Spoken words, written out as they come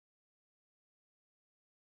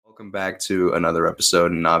Welcome back to another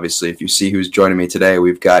episode. And obviously, if you see who's joining me today,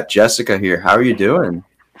 we've got Jessica here. How are you doing?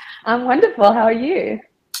 I'm wonderful. How are you?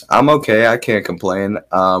 I'm okay. I can't complain.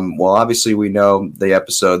 Well, obviously, we know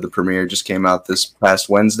the premiere just came out this past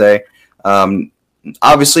Wednesday. Um,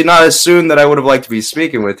 Obviously, not as soon that I would have liked to be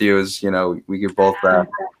speaking with you, as we could both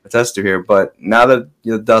attest to here. But now that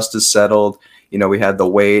the dust is settled, we had the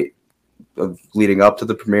wait of leading up to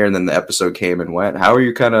the premiere, and then the episode came and went. How are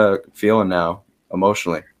you kind of feeling now,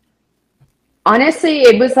 emotionally? Honestly,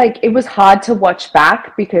 it was hard to watch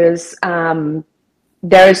back because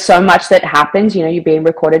there is so much that happens. You're being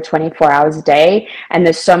recorded 24 hours a day, and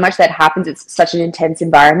there's so much that happens. It's such an intense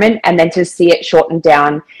environment, and then to see it shortened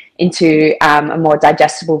down into a more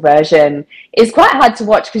digestible version is quite hard to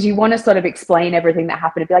watch because you want to sort of explain everything that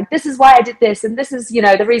happened and be like, this is why I did this, and this is,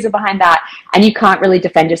 the reason behind that, and you can't really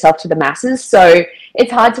defend yourself to the masses. So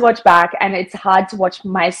it's hard to watch back, and it's hard to watch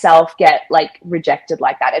myself get rejected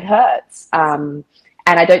like that. It hurts.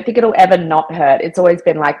 And I don't think it'll ever not hurt. It's always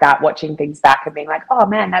been like that, watching things back and being like, oh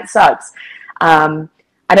man, that sucks. I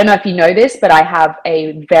don't know if you know this, but I have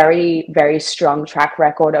a very, very strong track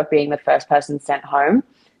record of being the first person sent home.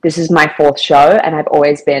 This is my fourth show, and I've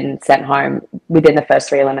always been sent home within the first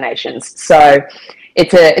 3 eliminations. So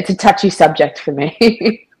it's a touchy subject for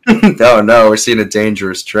me. No, we're seeing a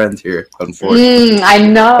dangerous trend here, unfortunately. I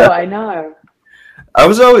know. I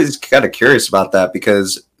was always kind of curious about that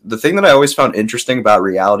because the thing that I always found interesting about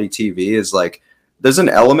reality TV is there's an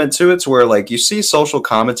element to it to where you see social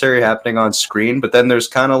commentary happening on screen, but then there's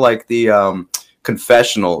kind of the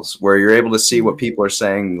confessionals where you're able to see what people are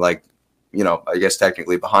saying, I guess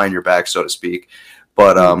technically behind your back, so to speak.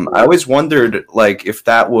 But I always wondered if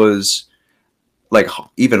that was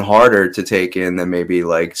even harder to take in than maybe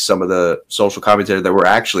some of the social commentary that we're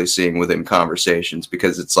actually seeing within conversations,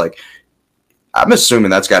 because it's I'm assuming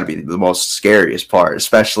that's got to be the most scariest part,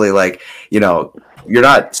 especially you're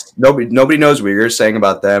not, nobody knows what you're saying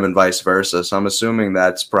about them and vice versa. So I'm assuming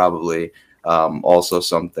that's probably also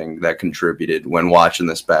something that contributed when watching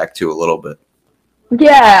this back too a little bit.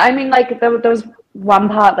 Yeah, I mean, there was one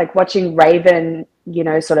part, watching Raven,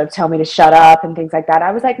 sort of tell me to shut up and things like that.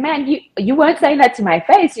 I was like, man, you weren't saying that to my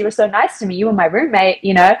face. You were so nice to me. You were my roommate,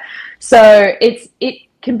 So it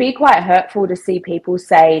can be quite hurtful to see people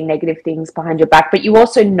say negative things behind your back, but you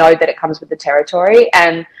also know that it comes with the territory,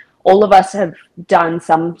 and all of us have done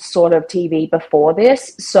some sort of TV before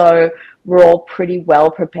this, so we're all pretty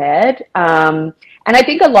well prepared. And I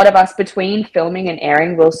think a lot of us, between filming and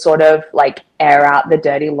airing, will sort of air out the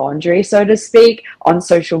dirty laundry, so to speak, on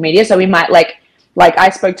social media. So we might I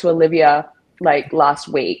spoke to Olivia last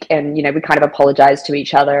week, and we kind of apologized to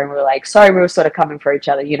each other, and we were sorry, we were sort of coming for each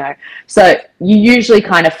other, so you usually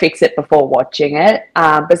kind of fix it before watching it,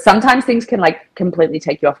 but sometimes things can completely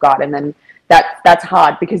take you off guard, and then that's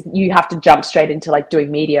hard because you have to jump straight into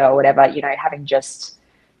doing media or whatever, having just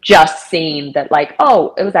seen that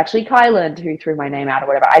oh, it was actually Kyland who threw my name out or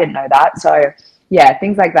whatever. I didn't know that. So yeah,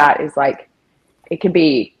 things like that is it can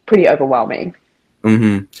be pretty overwhelming.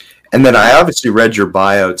 Mm-hmm. And then I obviously read your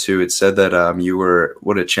bio too. It said that you were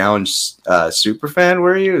a challenge super fan.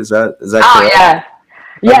 Were you? Is that correct? Oh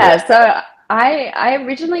yeah. So I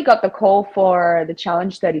originally got the call for the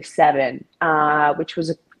Challenge 37, which was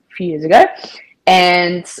a few years ago,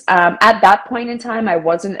 and at that point in time, I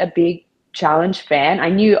wasn't a big Challenge fan. I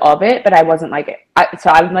knew of it, but I wasn't I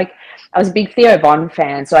was a big Theo Von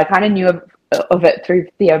fan, so I kind of knew of it through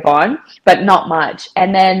Theo Von, but not much.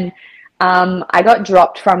 And then I got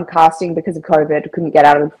dropped from casting because of COVID. Couldn't get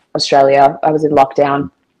out of Australia. I was in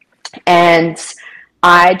lockdown. And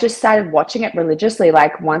I just started watching it religiously.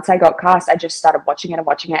 Once I got cast, I just started watching it.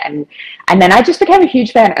 And then I just became a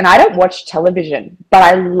huge fan. And I don't watch television, but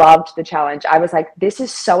I loved the challenge. I was like, this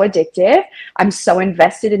is so addictive. I'm so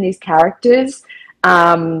invested in these characters.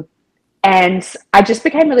 And I just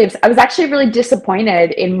became I was actually really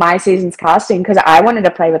disappointed in my season's casting because I wanted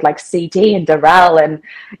to play with CT and Darrell and,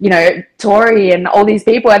 Tori and all these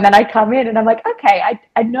people. And then I come in and I'm like, okay,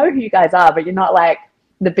 I know who you guys are, but you're not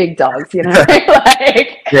the big dogs, Yeah,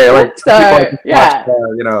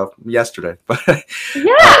 yesterday.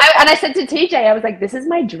 Yeah, and I said to TJ, I was like, this is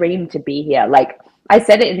my dream to be here. I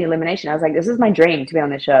said it in the elimination. I was like, this is my dream to be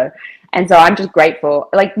on the show. And so I'm just grateful.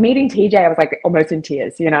 Meeting TJ, I was almost in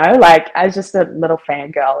tears, I was just a little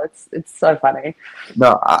fangirl. It's so funny.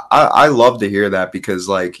 No, I love to hear that because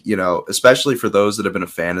especially for those that have been a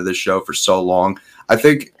fan of this show for so long, I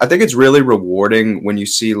think it's really rewarding when you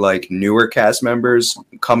see newer cast members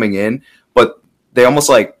coming in, but they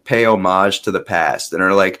almost pay homage to the past and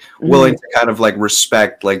are willing to kind of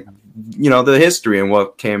respect the history and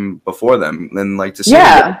what came before them, and to see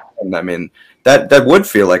And I mean, that would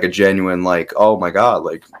feel like a genuine, like, oh my God,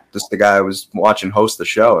 like this the guy I was watching host the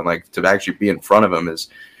show, and like to actually be in front of him is,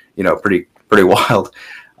 pretty wild.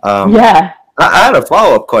 Yeah. I had a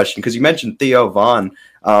follow-up question because you mentioned Theo Von.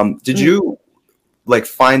 Did you like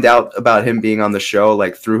find out about him being on the show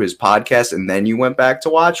like through his podcast and then you went back to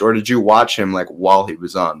watch, or did you watch him like while he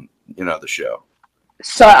was on, the show?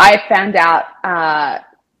 So I found out.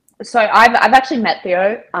 So I've actually met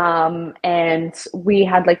Theo, and we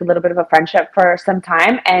had like a little bit of a friendship for some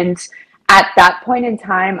time. And at that point in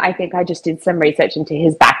time, I think I just did some research into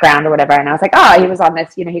his background or whatever. And I was like, oh, he was on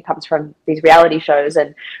this, he comes from these reality shows,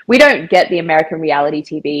 and we don't get the American reality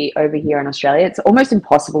TV over here in Australia. It's almost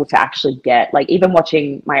impossible to actually get, like even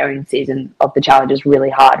watching my own season of The Challenge is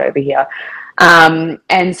really hard over here.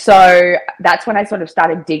 And so that's when I sort of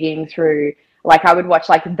started digging through, like I would watch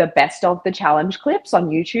like the best of the challenge clips on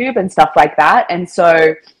YouTube and stuff like that. And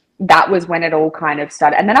so that was when it all kind of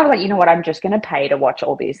started. And then I was like, you know what, I'm just going to pay to watch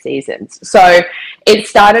all these seasons. So it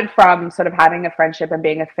started from sort of having a friendship and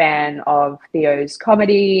being a fan of Theo's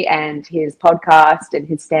comedy and his podcast and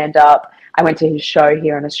his stand-up. I went to his show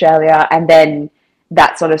here in Australia, and then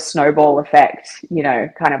that sort of snowball effect,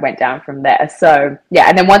 kind of went down from there. So yeah.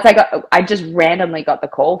 And then once I just randomly got the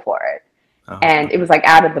call for it, and it was like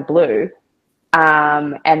out of the blue.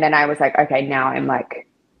 And then I was like, okay, now I'm like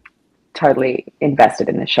totally invested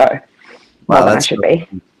in the show more than I should be.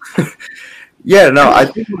 Yeah, no, I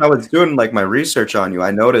think when I was doing like my research on you,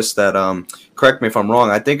 I noticed that, correct me if I'm wrong,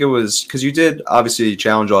 I think it was because you did obviously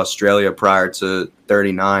Challenge Australia prior to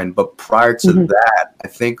 39, but prior to that, I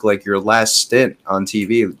think like your last stint on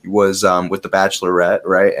TV was with The Bachelorette,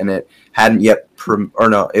 right? And it hadn't yet,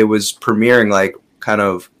 it was premiering like kind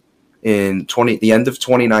of in the end of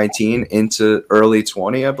 2019 into early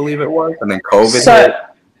 20, I believe it was, and then COVID hit.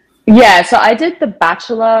 Yeah, so I did The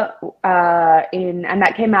Bachelor and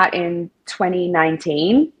that came out in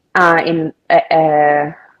 2019 in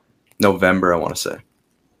November, I want to say.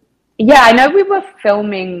 Yeah, I know we were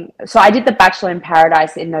filming. So I did The Bachelor in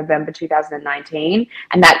Paradise in November 2019,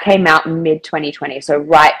 and that came out in mid 2020, so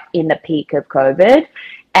right in the peak of COVID.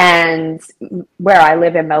 And where I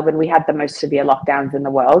live in Melbourne, we had the most severe lockdowns in the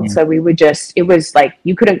world. So we were it was like,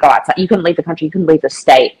 you couldn't go outside, you couldn't leave the country, you couldn't leave the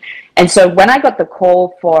state. And so when I got the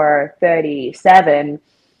call for 37,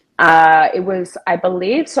 it was, I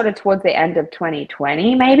believe, sort of towards the end of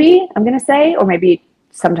 2020, maybe, I'm going to say, or maybe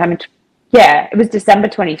sometime it was December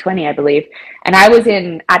 2020, I believe. And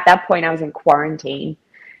at that point, I was in quarantine.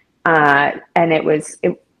 And it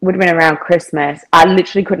would have been around Christmas. I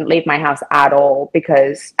literally couldn't leave my house at all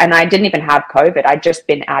and I didn't even have COVID. I'd just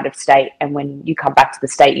been out of state. And when you come back to the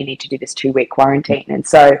state, you need to do this 2-week quarantine. And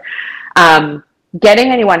so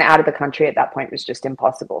getting anyone out of the country at that point was just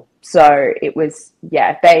impossible. So it was,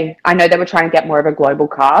 I know they were trying to get more of a global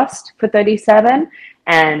cast for 37.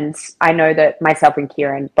 And I know that myself and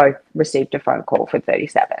Ciarran both received a phone call for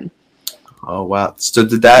 37. Oh, wow. So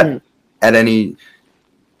did that at any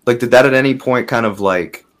point kind of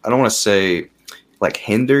like, I don't want to say like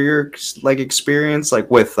hinder your like experience like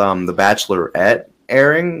with the Bachelorette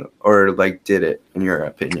airing, or like did it in your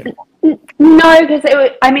opinion? No, because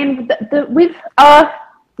it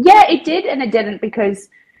it did and it didn't, because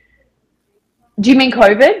do you mean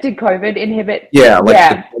COVID? Did COVID inhibit? Yeah, the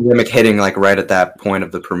pandemic hitting like right at that point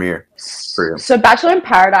of the premiere for you. So Bachelor in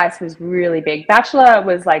Paradise was really big. Bachelor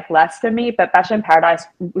was like less for me, but Bachelor in Paradise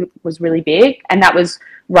was really big, and that was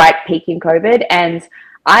right peaking COVID. And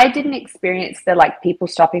I didn't experience the like people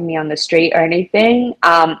stopping me on the street or anything.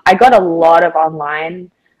 I got a lot of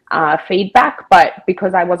online feedback, but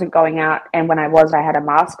because I wasn't going out, and when I had a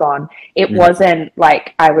mask on, it wasn't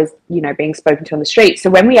like I was, being spoken to on the street.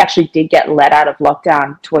 So when we actually did get let out of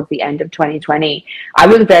lockdown towards the end of 2020, I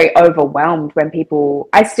was very overwhelmed when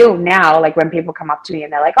I still now, like when people come up to me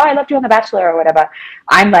and they're like, oh, I loved you on The Bachelor or whatever,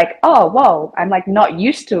 I'm like, oh, whoa, I'm like not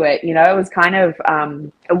used to it. It was kind of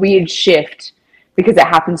a weird shift because it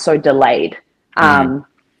happened so delayed.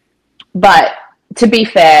 But to be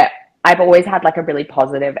fair, I've always had like a really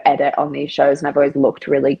positive edit on these shows, and I've always looked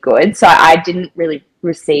really good. So I didn't really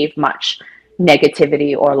receive much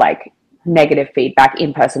negativity or like negative feedback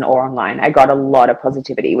in person or online. I got a lot of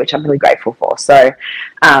positivity, which I'm really grateful for. So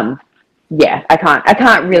I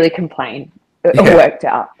can't really complain. It worked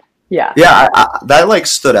out. Yeah. Yeah. That like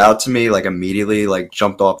stood out to me, like immediately, like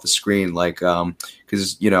jumped off the screen. Like,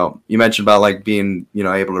 cause you mentioned about like being, able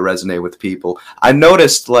to resonate with people. I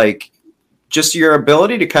noticed like, just your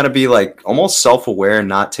ability to kind of be like almost self-aware and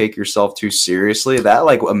not take yourself too seriously, that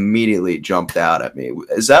like immediately jumped out at me.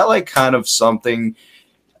 Is that like kind of something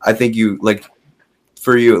I think you like,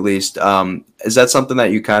 for you at least, is that something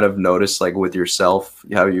that you kind of noticed like with yourself,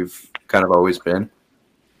 how you've kind of always been?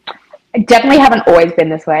 I definitely haven't always been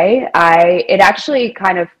this way. It actually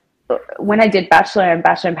kind of, when I did Bachelor and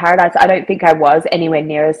Bachelor in Paradise, I don't think I was anywhere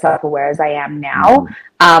near as self-aware as I am now.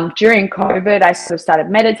 During COVID, I sort of started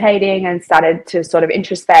meditating and started to sort of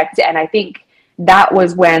introspect. And I think that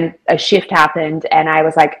was when a shift happened. And I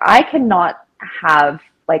was like, I cannot have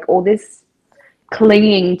like all this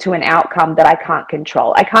clinging to an outcome that I can't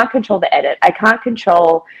control. I can't control the edit. I can't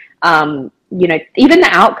control, you know, even the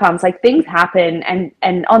outcomes. Like things happen,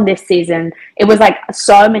 and on this season, it was like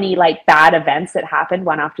so many like bad events that happened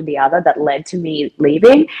one after the other that led to me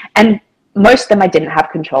leaving, and most of them I didn't have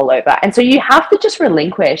control over. And so you have to just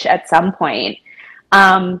relinquish at some point.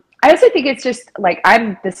 I also think it's just like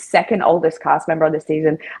I'm the second oldest cast member of the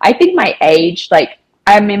season. I think my age, like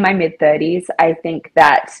I'm in my mid-30s. I think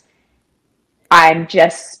that I'm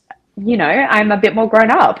just, you know, I'm a bit more grown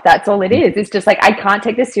up. That's all it is. It's just like, I can't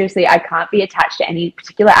take this seriously. I can't be attached to any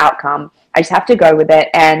particular outcome. I just have to go with it.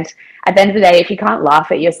 And at the end of the day, if you can't laugh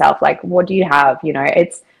at yourself, like, what do you have? You know,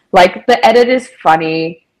 it's like the edit is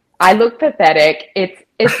funny. I look pathetic.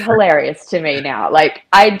 It's hilarious to me now. Like,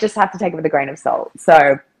 I just have to take it with a grain of salt.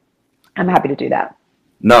 So I'm happy to do that.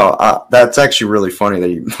 No, that's actually really funny that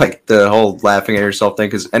you like the whole laughing at yourself thing.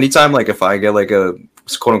 Because anytime, like, if I get like a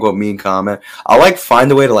quote unquote mean comment, I'll like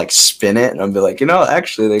find a way to like spin it, and I'll be like, you know,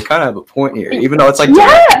 actually they kind of have a point here, even though it's like,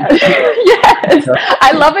 yeah, yes.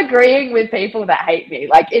 I love agreeing with people that hate me.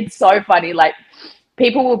 Like, it's so funny. Like,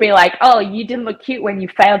 people will be like, "Oh, you didn't look cute when you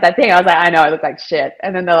failed that thing." I was like, "I know, I look like shit,"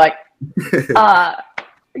 and then they're like,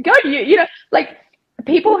 "Go, you know, like."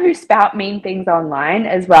 People who spout mean things online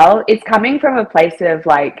as well, it's coming from a place of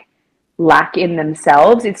like lack in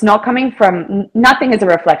themselves. It's not coming from, nothing is a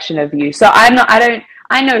reflection of you. So I know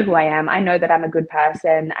who I am. I know that I'm a good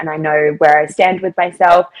person, and I know where I stand with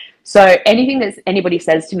myself. So anything that anybody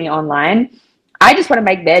says to me online, I just want to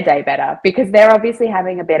make their day better, because they're obviously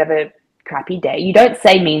having a bit of a crappy day. You don't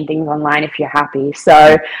say mean things online if you're happy.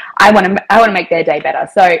 So I want to make their day better.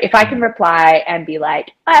 So if I can reply and be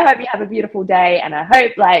like, I hope you have a beautiful day, and I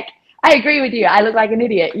hope, like, I agree with you, I look like an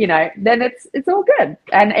idiot, you know, then it's all good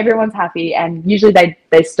and everyone's happy. And usually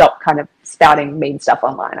they stop kind of spouting mean stuff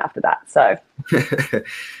online after that. So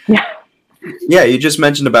yeah, you just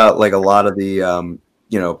mentioned about like a lot of the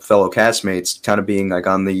you know, fellow castmates kind of being like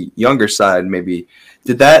on the younger side. Maybe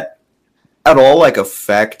did that at all like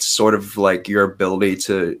affect sort of like your ability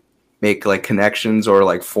to make like connections or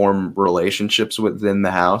like form relationships within the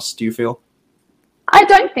house, do you feel? I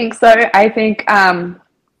don't think so. I think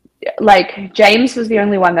like James was the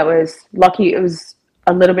only one that was lucky. It was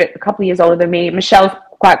a couple of years older than me. Michelle's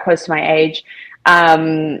quite close to my age.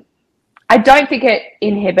 I don't think it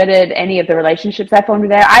inhibited any of the relationships I formed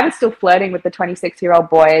there. I was still flirting with the 26-year-old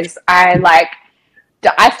boys. I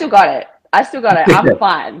still got it. I'm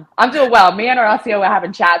fine. I'm doing well. Me and Horacio were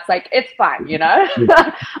having chats. Like, it's fine, you know?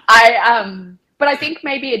 But I think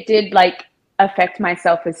maybe it did, like, affect my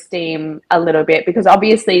self-esteem a little bit, because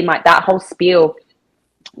obviously that whole spiel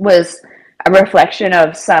was a reflection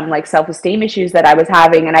of some, like, self-esteem issues that I was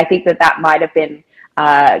having. And I think that might have been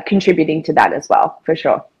contributing to that as well, for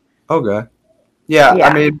sure. Okay. Yeah,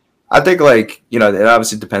 I mean, I think, like, you know, it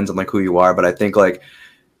obviously depends on, like, who you are, but I think, like,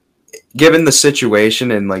 given the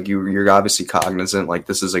situation and like you're obviously cognizant, like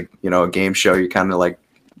this is a, you know, a game show, you kind of like,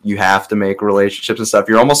 you have to make relationships and stuff.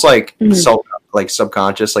 You're almost like like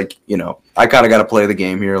subconscious, like, you know, I kind of got to play the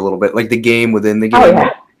game here a little bit, like the game within the game. Oh,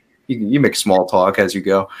 yeah. You make small talk as you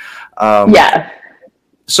go. Yeah.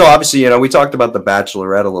 So obviously, you know, we talked about the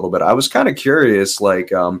Bachelorette a little bit. I was kind of curious,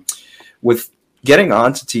 like, with getting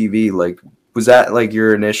onto TV, like, was that like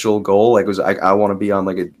your initial goal? Like, was I want to be on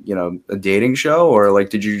like a, you know, a dating show, or like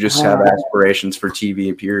did you just have aspirations for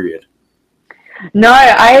TV period? No,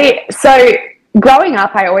 so growing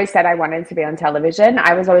up, I always said I wanted to be on television.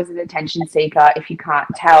 I was always an attention seeker. If you can't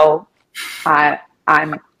tell, I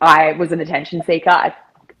was an attention seeker.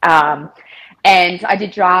 And I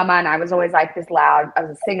did drama, and I was always like this loud. I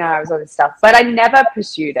was a singer. I was all this stuff, but I never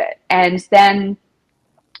pursued it. And then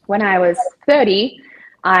when I was 30.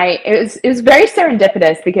 It was very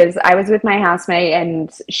serendipitous, because I was with my housemate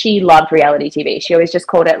and she loved reality TV. She always just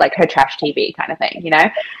called it like her trash TV kind of thing, you know?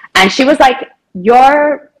 And she was like, you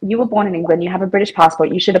were born in England, you have a British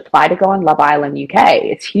passport, you should apply to go on Love Island UK.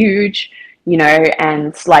 It's huge, you know,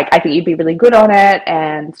 and like, I think you'd be really good on it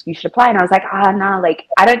and you should apply. And I was like, no, like,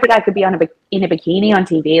 I don't think I could be in a bikini on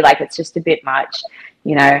TV. Like, it's just a bit much,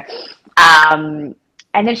 you know? And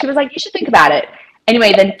then she was like, you should think about it.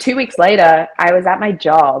 Anyway, then 2 weeks later, I was at my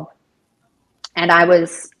job, and I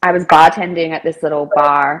was bartending at this little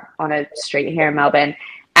bar on a street here in Melbourne,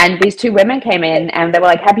 And these two women came in and they were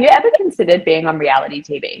like, have you ever considered being on reality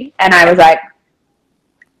TV? And I was like,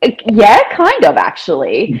 yeah, kind of,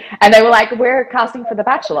 actually. And they were like, we're casting for The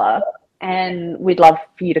Bachelor and we'd love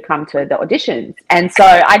for you to come to the auditions. And so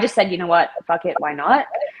I just said, you know what, fuck it, why not?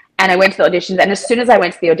 And I went to the auditions. And as soon as I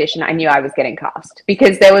went to the audition, I knew I was getting cast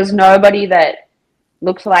because there was nobody that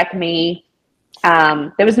looked like me.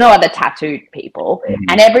 There was no other tattooed people,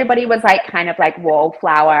 and everybody was like kind of like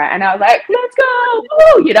wallflower, and I was like, let's go,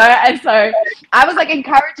 woo, you know. And so I was like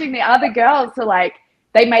encouraging the other girls to like,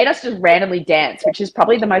 they made us just randomly dance, which is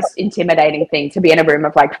probably the most intimidating thing, to be in a room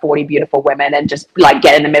of like 40 beautiful women and just like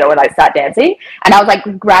get in the middle and like start dancing. And I was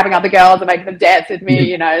like grabbing other girls and making them dance with me,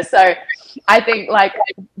 you know. So I think like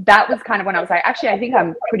that was kind of when I was like, actually, I think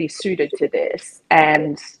I'm pretty suited to this.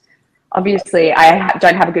 And obviously, I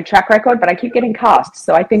don't have a good track record, but I keep getting cast.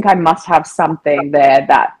 So I think I must have something there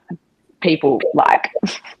that people like.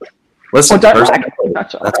 Listen, or don't like. I'm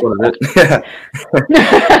not sure. That's what it is.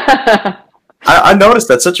 I noticed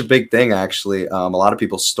that's such a big thing, actually. A lot of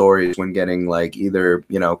people's stories when getting like either,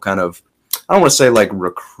 you know, kind of, I don't want to say like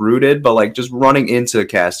recruited, but like just running into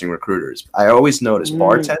casting recruiters. I always notice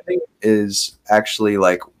bartending is actually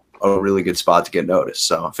like a really good spot to get noticed.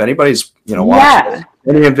 So if anybody's, you know, watching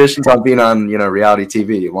any ambitions on being on, you know, reality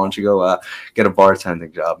TV, why don't you go get a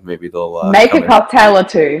bartending job? Maybe they'll make a cocktail or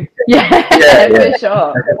two. Yeah, for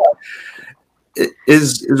sure.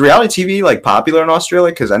 Is reality TV like popular in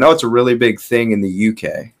Australia? Because I know it's a really big thing in the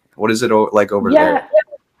UK. What is it like over there?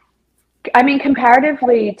 I mean,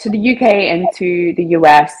 comparatively to the UK and to the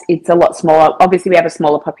US, it's a lot smaller. Obviously, we have a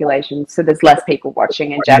smaller population, so there's less people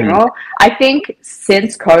watching in general. I think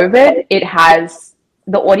since COVID,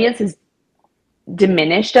 the audience has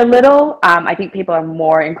diminished a little. I think people are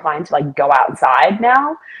more inclined to like go outside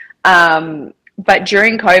now. But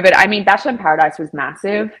during COVID, I mean, Bachelor in Paradise was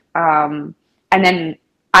massive. And then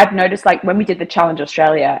I've noticed like when we did the Challenge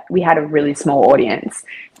Australia, we had a really small audience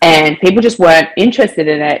and people just weren't interested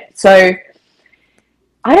in it. So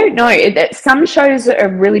I don't know. Some shows are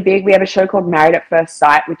really big. We have a show called Married at First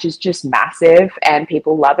Sight, which is just massive and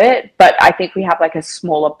people love it. But I think we have like a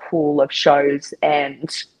smaller pool of shows, and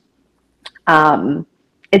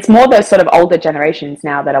it's more those sort of older generations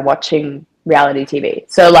now that are watching reality TV.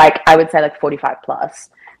 So like I would say like 45 plus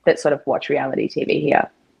that sort of watch reality TV here.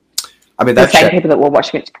 I mean, that's the same people that were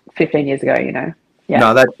watching it 15 years ago, you know.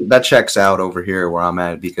 Yeah. No, that checks out over here where I'm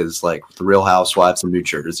at, because like the Real Housewives of New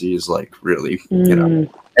Jersey is like really, you know,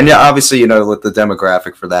 and yeah, obviously, you know, with the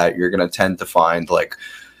demographic for that, you're gonna tend to find like,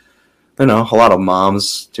 you know, a lot of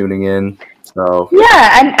moms tuning in. So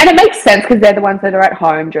yeah, and it makes sense because they're the ones that are at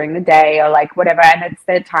home during the day or like whatever, and it's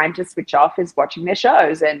their time to switch off is watching their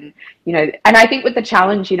shows. And you know, and I think with the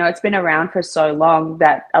challenge, you know, it's been around for so long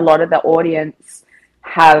that a lot of the audience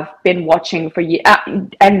have been watching for years.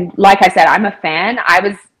 And like I said, I'm a fan. I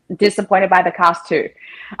was disappointed by the cast too.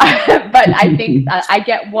 But I think I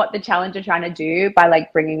get what the challenge are trying to do by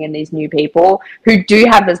like bringing in these new people who do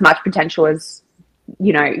have as much potential as,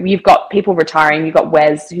 you know, you've got people retiring. You've got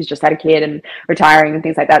Wes, who's just had a kid and retiring and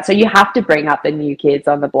things like that. So you have to bring up the new kids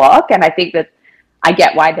on the block. And I think that I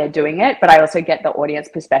get why they're doing it, but I also get the audience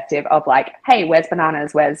perspective of like, hey, where's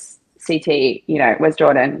Bananas? Where's CT, you know, where's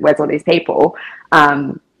Jordan, where's all these people,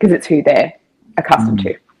 because it's who they're accustomed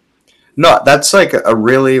to. No, that's like a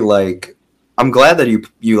really like, I'm glad that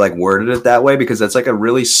you like worded it that way, because that's like a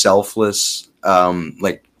really selfless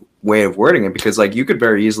like way of wording it, because like you could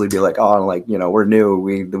very easily be like, oh, like, you know, we're new,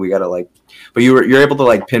 we gotta like, but you're able to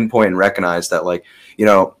like pinpoint and recognize that, like, you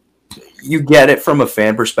know, you get it from a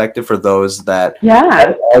fan perspective for those that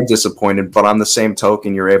are disappointed, but on the same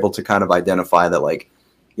token, you're able to kind of identify that, like,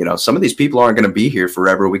 you know, some of these people aren't going to be here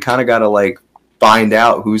forever. We kind of got to like find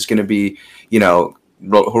out who's going to be, you know,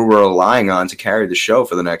 who we're relying on to carry the show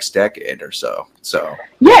for the next decade or so. So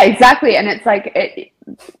yeah, exactly. And it's like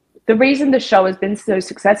the reason the show has been so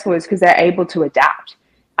successful is because they're able to adapt.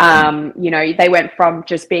 You know, they went from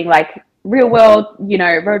just being like real world, you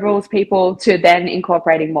know, road rules people to then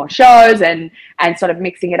incorporating more shows and sort of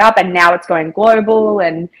mixing it up. And now it's going global,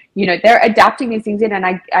 and, you know, they're adapting these things in. And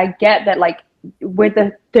I get that, like, with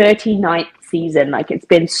the 39th season, like, it's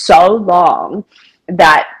been so long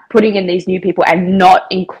that putting in these new people and not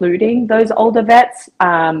including those older vets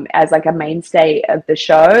as like a mainstay of the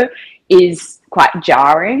show is quite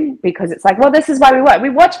jarring, because it's like, well, this is why we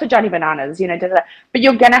watch for Johnny Bananas, you know, but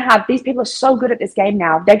you're gonna have these people are so good at this game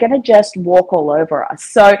now, they're gonna just walk all over us.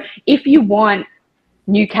 So if you want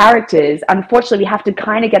new characters, unfortunately we have to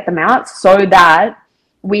kind of get them out so that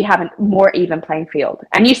we have a more even playing field.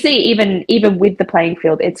 And you see, even with the playing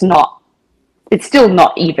field, it's still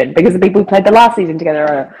not even, because the people who played the last season together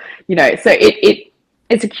are, you know, so it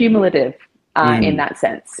it's accumulative in that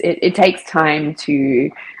sense. It takes time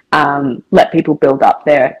to let people build up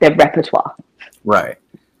their repertoire. Right.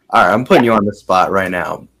 All right, I'm putting you on the spot right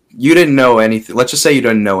now. You didn't know anything. Let's just say you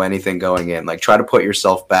didn't know anything going in. Like, try to put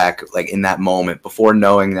yourself back, like, in that moment before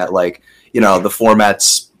knowing that, like, you know, the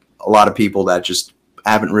format's a lot of people that just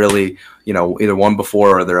haven't really, you know, either won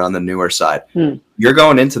before or they're on the newer side. You're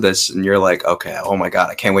going into this and you're like, okay, oh my God,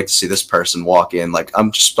 I can't wait to see this person walk in. Like,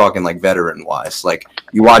 I'm just talking like veteran wise. Like,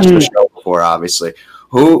 you watched the show before, obviously.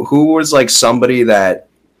 Who was like somebody that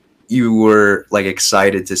you were like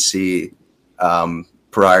excited to see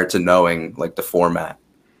prior to knowing like the format?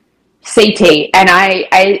 CT. And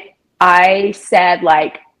I said,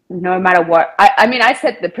 like, no matter what, I mean, I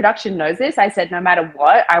said the production knows this. I said, no matter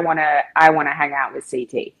what, I want to hang out with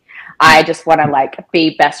CT. I just want to like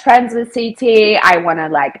be best friends with CT. I want to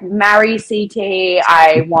like marry CT.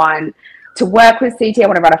 I want to work with CT. I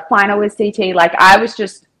want to run a final with CT. Like, I was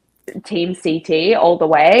just team CT all the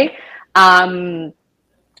way.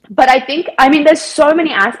 But I think, I mean, there's so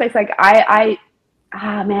many aspects. Like,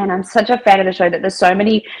 man, I'm such a fan of the show that there's so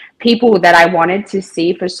many people that I wanted to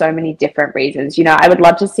see for so many different reasons. You know, I would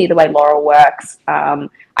love to see the way Laurel works.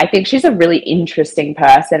 I think she's a really interesting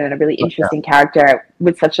person and a really interesting character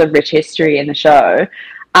with such a rich history in the show.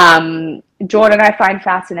 Jordan, I find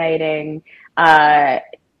fascinating. I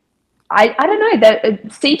don't know, that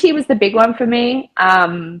CT was the big one for me.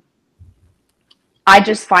 I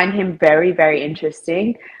just find him very, very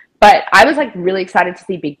interesting. But I was like really excited to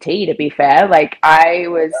see Big T, to be fair. Like, I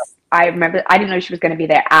remember, I didn't know she was going to be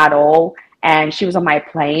there at all. And she was on my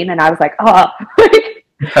plane and I was like, oh,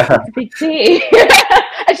 it's Big T.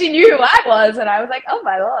 And she knew who I was. And I was like, oh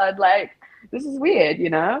my Lord, like, this is weird,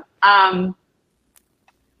 you know?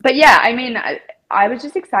 But yeah, I mean, I was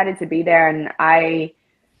just excited to be there. And I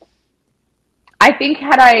think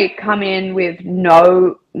had I come in with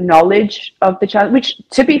no knowledge of the challenge, which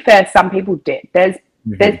to be fair, some people did. There's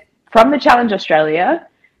from the Challenge Australia,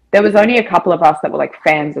 there was only a couple of us that were like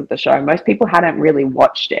fans of the show. Most people hadn't really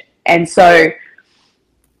watched it. And so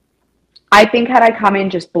I think had I come in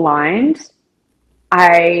just blind,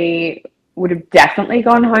 I would have definitely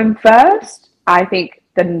gone home first. I think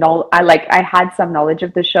I had some knowledge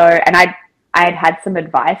of the show, and I had some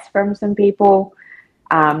advice from some people,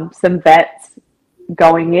 some vets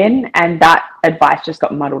going in, and that advice just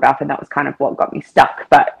got muddled up, and that was kind of what got me stuck.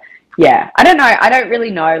 But yeah, I don't know. I don't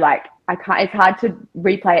really know. Like, it's hard to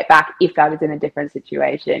replay it back if I was in a different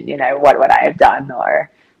situation. You know, what would I have done, or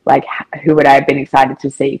like who would I have been excited to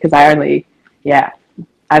see? Because I've only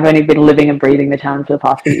been living and breathing the challenge for the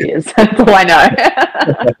past few years. That's all I know.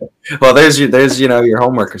 Well, there's your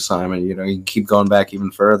homework assignment. You know, you can keep going back even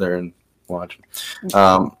further and watch.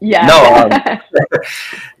 No,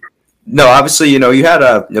 obviously, you know, you had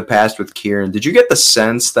a past with Ciarran. Did you get the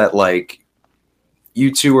sense that like you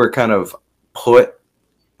two were kind of put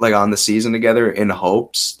like on the season together in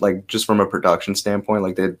hopes, like just from a production standpoint,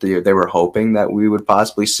 like they were hoping that we would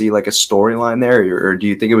possibly see like a storyline there, or do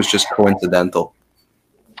you think it was just coincidental?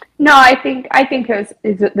 No, I think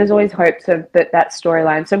there's always hopes of that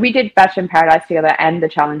storyline. So we did Bachelor in Paradise together and the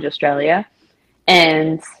Challenge Australia,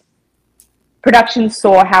 and production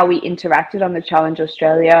saw how we interacted on the Challenge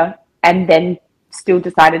Australia, and then still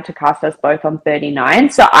decided to cast us both on 39.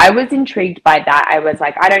 So I was intrigued by that. I was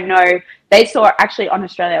like, I don't know. They saw, actually on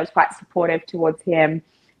Australia, I was quite supportive towards him.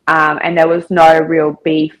 And there was no real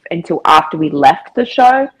beef until after we left the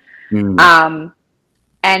show. And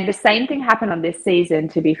the same thing happened on this season,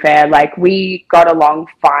 to be fair. Like, we got along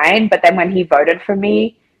fine, but then when he voted for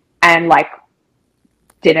me and like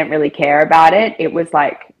didn't really care about it, it was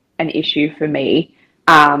like an issue for me.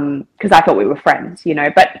 Because I thought we were friends, you know,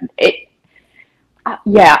 but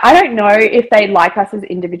I don't know if they like us as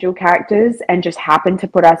individual characters and just happen to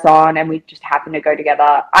put us on and we just happen to go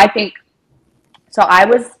together. I think, so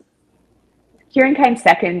Ciarran came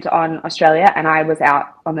second on Australia and I was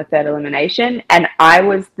out on the third elimination, and I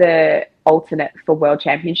was the alternate for World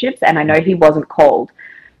Championships, and I know he wasn't called.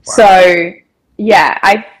 Wow. So yeah,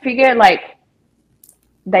 I figure like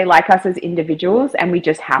they like us as individuals and we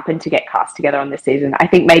just happened to get cast together on this season. I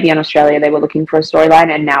think maybe in Australia they were looking for a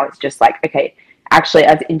storyline, and now it's just like, okay, actually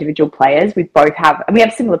as individual players, we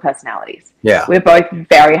have similar personalities. Yeah. We're both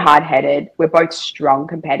very hard-headed. We're both strong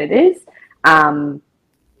competitors. I'm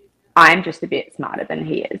just a bit smarter than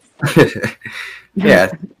he is.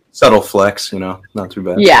 Yeah. Subtle flex, you know, not too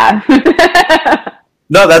bad. Yeah.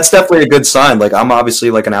 No, that's definitely a good sign. Like, I'm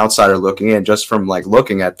obviously like an outsider looking in, just from like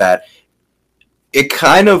looking at that. It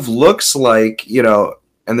kind of looks like, you know,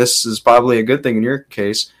 and this is probably a good thing in your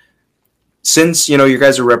case, since, you know, you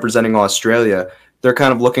guys are representing Australia, they're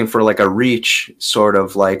kind of looking for like a reach sort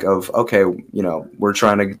of like of, okay, you know, we're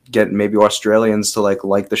trying to get maybe Australians to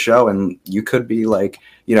like the show, and you could be like,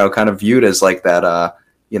 you know, kind of viewed as like that,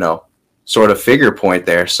 you know, sort of figure point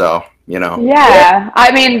there. So, you know. Yeah,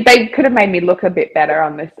 I mean, they could have made me look a bit better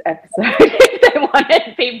on this episode if they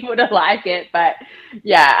wanted people to like it. But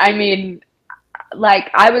yeah, I mean,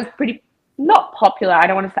 like I was pretty not popular. I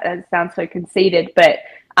don't want to sound so conceited, but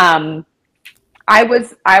I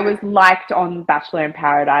was liked on Bachelor in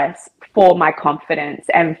Paradise for my confidence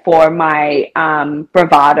and for my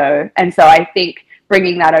bravado, and so I think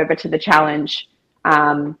bringing that over to the challenge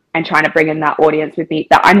and trying to bring in that audience with me,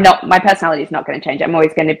 that my personality is not going to change. I'm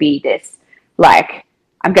always going to be this, like,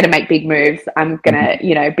 I'm going to make big moves. I'm going to,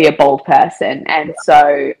 you know, be a bold person, and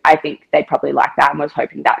so I think they probably like that, and was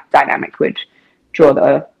hoping that dynamic would draw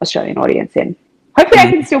the Australian audience in. Hopefully,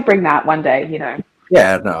 I can still bring that one day, you know.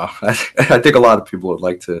 Yeah, no, I think a lot of people would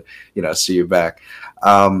like to, you know, see you back.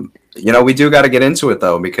 You know, we do got to get into it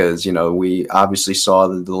though, because, you know, we obviously saw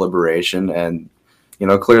the deliberation, and, you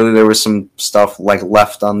know, clearly there was some stuff like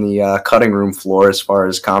left on the cutting room floor as far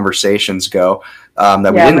as conversations go.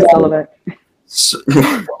 That we didn't. All of it. So,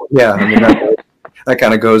 yeah, I mean, that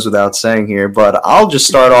kind of goes without saying here, but I'll just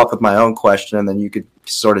start off with my own question, and then you could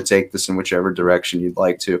sort of take this in whichever direction you'd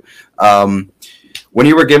like to. When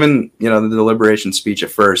you were given, you know, the deliberation speech at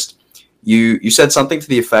first, you said something to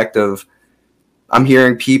the effect of, I'm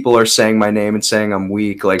hearing people are saying my name and saying I'm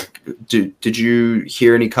weak. Like, did you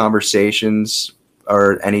hear any conversations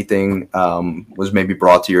or anything was maybe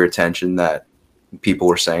brought to your attention that people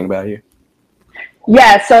were saying about you?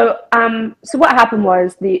 Yeah, so what happened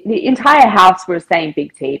was the entire house was saying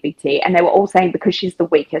Big T, and they were all saying, because she's the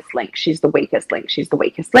weakest link, she's the weakest link, she's the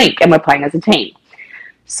weakest link, and we're playing as a team.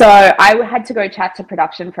 So I had to go chat to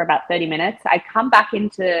production for about 30 minutes. I come back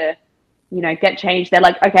into, you know, get changed. They're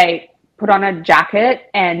like, okay, put on a jacket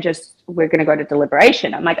and we're going to go to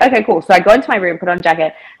deliberation. I'm like, okay, cool. So I go into my room, put on a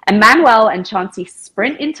jacket, and Manuel and Chauncey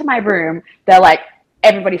sprint into my room. They're like,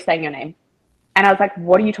 everybody's saying your name. And I was like,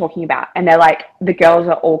 what are you talking about? And they're like, the girls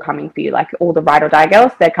are all coming for you. Like, all the ride or die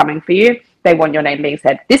girls, they're coming for you. They want your name being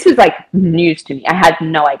said. This was like news to me. I had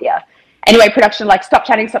no idea. Anyway, production, like, stop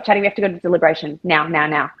chatting. We have to go to deliberation now.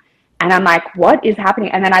 And I'm like, what is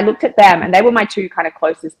happening? And then I looked at them, and they were my two kind of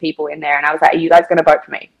closest people in there. And I was like, are you guys going to vote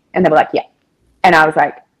for me? And they were like, yeah. And I was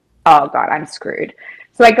like, oh God, I'm screwed.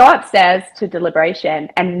 So I go upstairs to deliberation,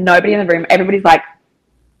 and nobody in the room, everybody's like,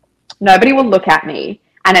 nobody will look at me.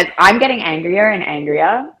 And I'm getting angrier and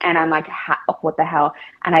angrier. And I'm like, what the hell?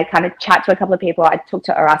 And I kind of chat to a couple of people. I talked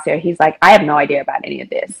to Horacio. He's like, I have no idea about any of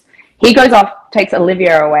this. He goes off, takes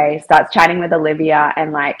Olivia away, starts chatting with Olivia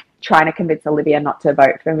and like trying to convince Olivia not to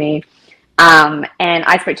vote for me. And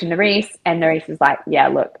I spoke to Nerys, and Nerys is like, yeah,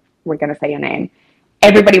 look, we're going to say your name.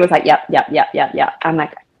 Everybody was like, yep. I'm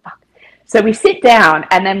like, fuck. So we sit down,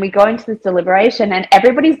 and then we go into this deliberation, and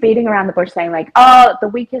everybody's beating around the bush saying like, oh, the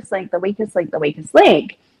weakest link.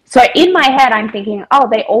 So in my head, I'm thinking, oh,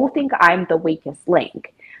 they all think I'm the weakest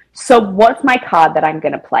link. So what's my card that I'm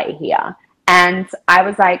going to play here? And I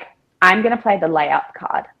was like, I'm going to play the layup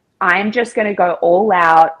card. I'm just going to go all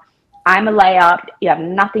out. I'm a layup. You have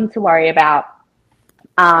nothing to worry about.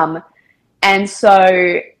 And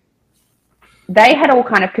so they had all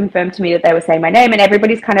kind of confirmed to me that they were saying my name, and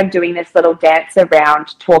everybody's kind of doing this little dance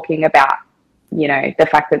around talking about, you know, the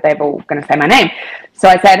fact that they're all going to say my name. So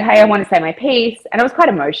I said, hey, I want to say my piece. And it was quite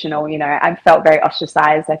emotional. You know, I felt very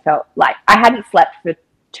ostracized. I felt like I hadn't slept for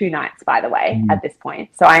 2 nights, by the way, at this point.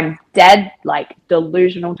 So I'm dead, like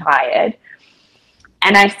delusional tired.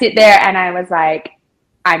 And I sit there and I was like,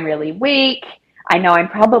 I'm really weak. I know I'm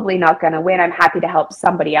probably not going to win. I'm happy to help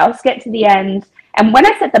somebody else get to the end. And when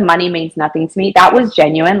I said the money means nothing to me, that was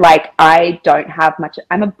genuine. Like, I don't have much,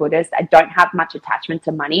 I'm a Buddhist. I don't have much attachment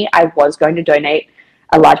to money. I was going to donate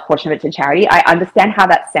a large portion of it to charity. I understand how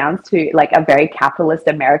that sounds to like a very capitalist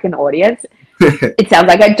American audience. It sounds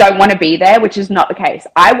like I don't want to be there, which is not the case.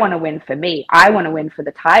 I want to win for me. I want to win for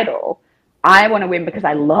the title. I want to win because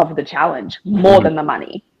I love the challenge more than the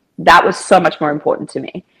money. That was so much more important to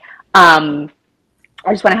me. I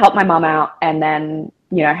just want to help my mom out, and then,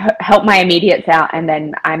 you know, help my immediates out, and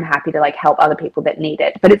then I'm happy to like help other people that need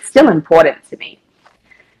it. But it's still important to me.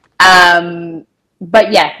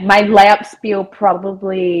 But yeah, my layup spiel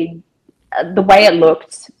probably, the way it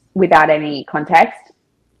looked without any context,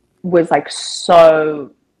 was like,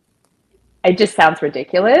 so it just sounds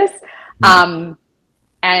ridiculous.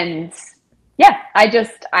 And yeah,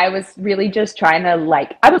 I was really just trying to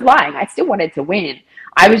like, I was lying. I still wanted to win.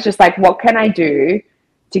 I was just like, what can I do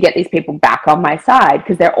to get these people back on my side?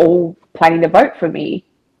 Because they're all planning to vote for me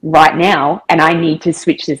right now, and I need to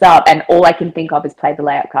switch this up. And all I can think of is play the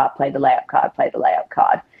layup card, play the layup card, play the layup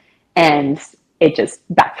card. And it just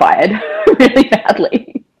backfired really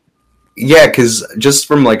badly. Yeah, because just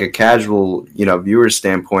from like a casual, viewer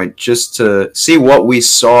standpoint, just to see what we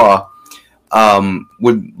saw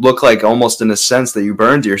would look like almost in a sense that you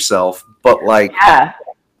burned yourself. But like, Yeah.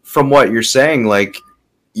 from what you're saying, like,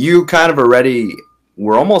 you kind of already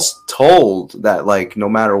were almost told that, like, no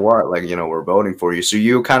matter what, like, we're voting for you. So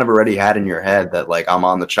you kind of already had in your head that, like, I'm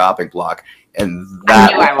on the chopping block. And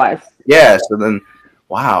that I knew I was. Yeah, so then,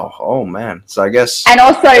 wow, oh man. So I guess. And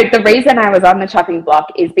also, the reason I was on the chopping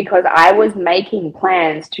block is because I was making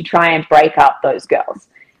plans to try and break up those girls.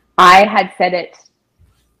 I had said it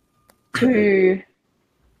to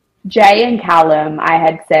Jay and Callum. I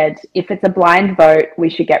had said, if it's a blind vote, we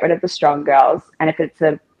should get rid of the strong girls. And if it's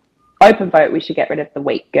an open vote, we should get rid of the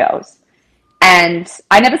weak girls. And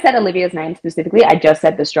I never said Olivia's name specifically. I just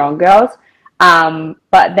said the strong girls.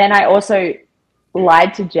 But then I also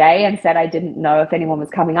lied to Jay and said I didn't know if anyone was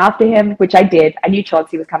coming after him, which I did. I knew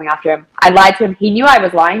Chauncey was coming after him. I lied to him. He knew I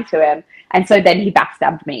was lying to him. And so then he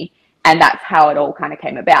backstabbed me. And that's how it all kind of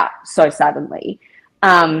came about so suddenly.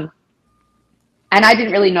 And I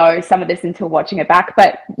didn't really know some of this until watching it back.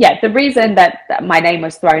 But yeah, the reason that my name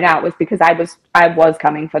was thrown out was because I was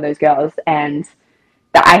coming for those girls, and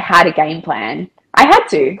that I had a game plan. I had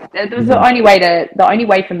to. It was the only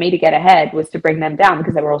way for me to get ahead was to bring them down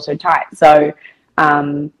because they were all so tight. So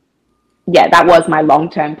yeah, that was my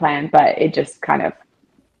long-term plan, but it just kind of,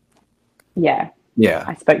 yeah,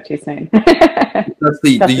 I spoke too soon. That's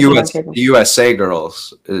the USA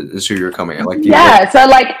girls is who you're coming at. Like, so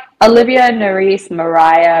like Olivia, Nerys,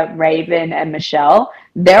 Mariah, Raven, and Michelle,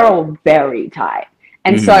 they're all very tight.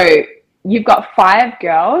 And so you've got 5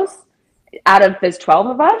 girls out of there's 12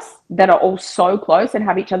 of us that are all so close and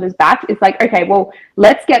have each other's backs. It's like, okay, well,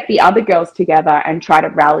 let's get the other girls together and try to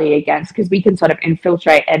rally against, because we can sort of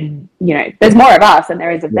infiltrate, and there's more of us than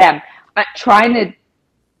there is of them. But trying to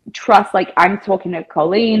trust, like, I'm talking to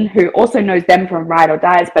Colleen, who also knows them from Ride or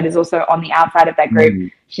Dies, but is also on the outside of that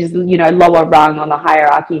group. She's lower rung on the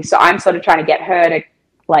hierarchy, so I'm sort of trying to get her to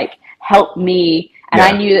like help me. And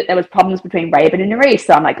I knew that there was problems between Raven and Nerys,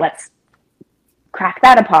 so I'm like, let's crack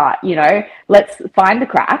that apart, let's find the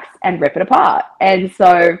cracks and rip it apart. And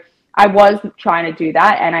so I was trying to do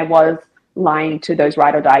that, and I was lying to those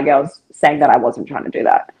Ride or Die girls, saying that I wasn't trying to do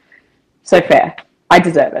that. So fair. I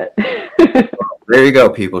deserve it. There you go,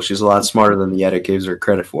 people. She's a lot smarter than the edit gives her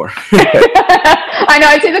credit for. I know.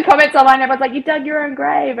 I see the comments online. Everyone's like, "You dug your own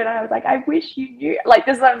grave," and I was like, "I wish you knew." Like,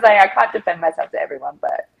 this is what I'm saying. I can't defend myself to everyone,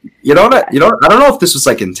 but I don't know if this was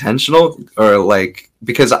like intentional or like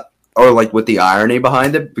like with the irony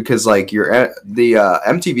behind it, because like the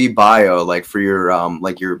MTV bio, like for your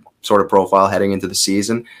your sort of profile heading into the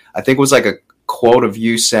season, I think was like a quote of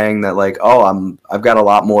you saying that, like, oh, I've got a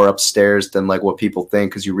lot more upstairs than like what people think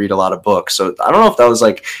because you read a lot of books. So I don't know if that was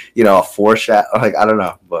like a foreshadow, like, I don't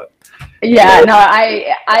know, but no,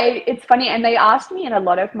 I it's funny, and they asked me in a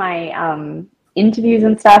lot of my interviews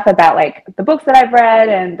and stuff about like the books that I've read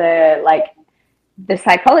and the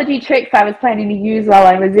psychology tricks I was planning to use while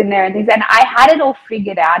I was in there and things, and I had it all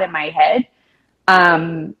figured out in my head.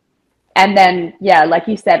 And then, yeah, like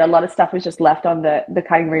you said, a lot of stuff was just left on the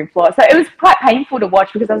cutting room floor. So it was quite painful to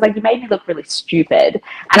watch, because I was like, you made me look really stupid.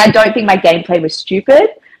 And I don't think my gameplay was stupid,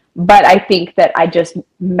 but I think that I just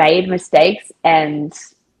made mistakes. And,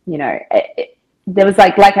 there was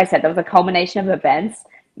like I said, there was a culmination of events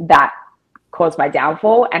that caused my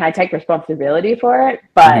downfall, and I take responsibility for it.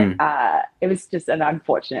 But it was just an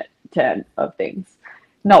unfortunate turn of things.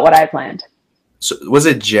 Not what I planned. So was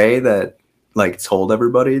it Jay that like told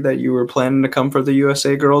everybody that you were planning to come for the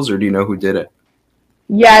USA girls, or do you know who did it?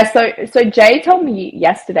 Yeah, so Jay told me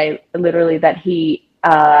yesterday literally that he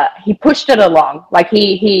pushed it along. Like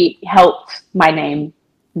he helped my name,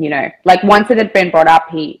 like once it had been brought up,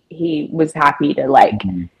 he was happy to like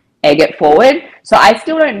egg it forward. So I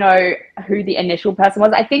still don't know who the initial person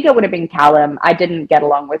was. I think it would have been Callum. I didn't get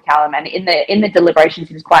along with Callum, and in the deliberations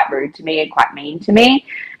he was quite rude to me and quite mean to me.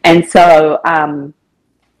 And so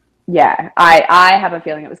yeah, I have a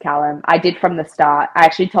feeling it was Callum. I did from the start. I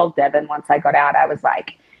actually told Devin once I got out, I was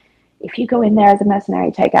like, if you go in there as a mercenary,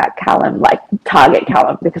 take out Callum, like target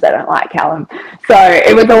Callum, because I don't like Callum. So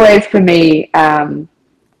it was always for me, and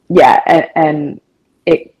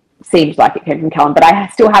it seems like it came from Callum, but I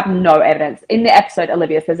still have no evidence. In the episode,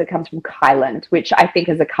 Olivia says it comes from Kyland, which I think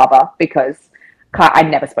is a cover, because I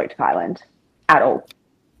never spoke to Kyland at all.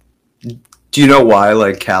 Do you know why,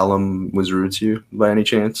 like, Callum was rude to you by any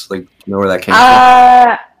chance? Like, you know where that came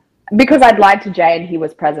from? because I'd lied to Jay and he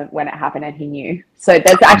was present when it happened and he knew. So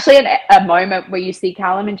there's actually a moment where you see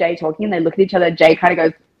Callum and Jay talking and they look at each other. Jay kind of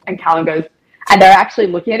goes and Callum goes, and they're actually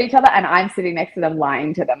looking at each other and I'm sitting next to them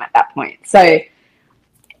lying to them at that point. So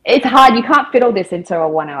it's hard. You can't fit all this into a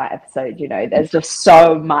 1 hour episode. You know, there's just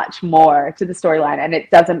so much more to the storyline and it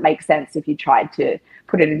doesn't make sense if you tried to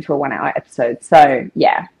put it into a 1 hour episode. So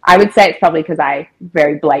yeah, I would say it's probably because I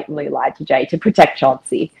very blatantly lied to Jay to protect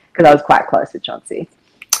Chauncey because I was quite close with Chauncey.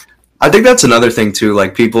 I think that's another thing too.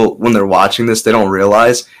 Like people, when they're watching this, they don't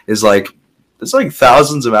realize is like there's like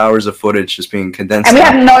thousands of hours of footage just being condensed. And we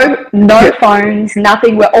have no phones,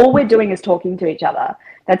 nothing. All we're doing is talking to each other.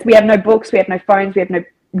 We have no books, we have no phones, we have no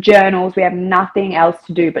journals, we have nothing else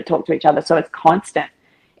to do but talk to each other. So it's constant.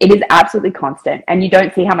 It is absolutely constant. And you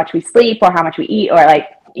don't see how much we sleep or how much we eat or like,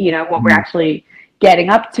 you know, what we're actually getting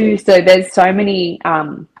up to. So there's so many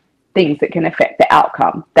things that can affect the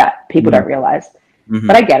outcome that people don't realize.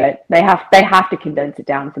 But I get it. They have to condense it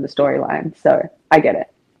down for the storyline. So I get it.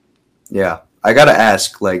 Yeah. I gotta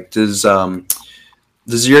ask, like, does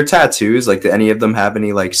your tattoos, like, do any of them have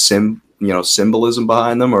any like symbolism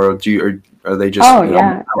behind them, or are they just? Oh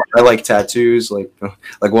yeah. I like tattoos. Like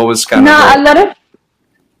what was kind of? No,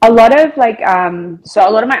 a lot of like so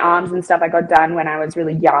a lot of my arms and stuff I got done when I was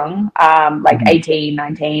really young, like 18,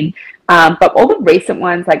 19. But all the recent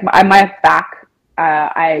ones, like my back.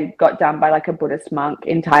 I got done by like a Buddhist monk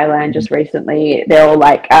in Thailand just recently. They're all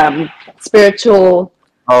like spiritual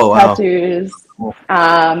tattoos.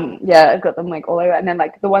 Yeah, I've got them like all over. And then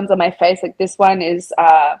like the ones on my face, like this one is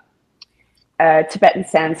Tibetan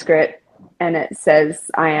Sanskrit and it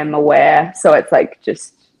says I am aware. So it's like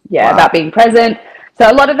just about being present.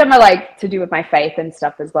 So a lot of them are like to do with my faith and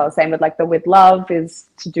stuff as well. Same with like the with love is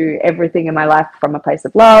to do everything in my life from a place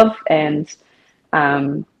of love. And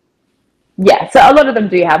yeah, so a lot of them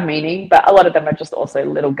do have meaning, but a lot of them are just also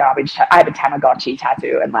little garbage. I have a Tamagotchi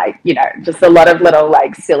tattoo and like, you know, just a lot of little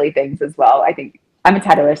like silly things as well. I think I'm a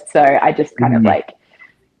tattooist, so I just kind of like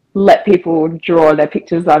let people draw their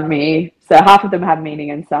pictures on me. So half of them have meaning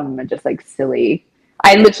and some are just like silly.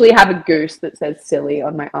 I literally have a goose that says silly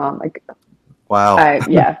on my arm. Like, wow.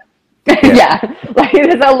 Yeah. Yeah. Like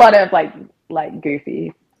there's a lot of like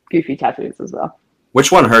goofy tattoos as well.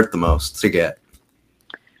 Which one hurt the most to get?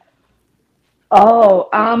 Oh,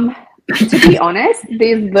 to be honest,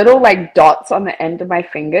 these little like dots on the end of my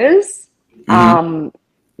fingers,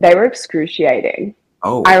 they were excruciating.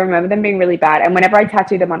 Oh, I remember them being really bad. And whenever I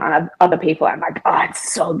tattoo them on other people, I'm like, oh,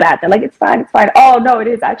 it's so bad. They're like, it's fine, it's fine. Oh no, it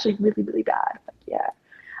is actually really, really bad. But, yeah.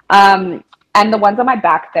 And the ones on my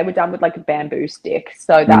back, they were done with like a bamboo stick.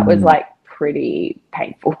 So that was like pretty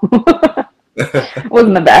painful.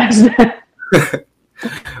 Wasn't the best.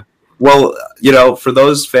 Well, you know, for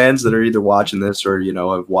those fans that are either watching this or, you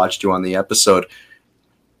know, have watched you on the episode,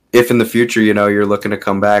 if in the future, you know, you're looking to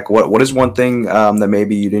come back, what is one thing that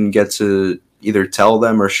maybe you didn't get to either tell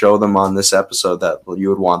them or show them on this episode that you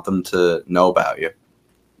would want them to know about you?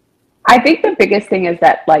 I think the biggest thing is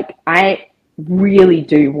that, like, I really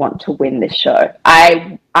do want to win this show.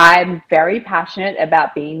 I'm very passionate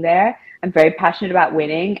about being there. I'm very passionate about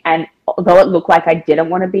winning. And although it looked like I didn't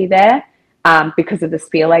want to be there, because of the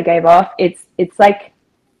spiel I gave off, it's like,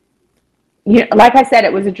 you know, like I said,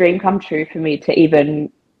 it was a dream come true for me to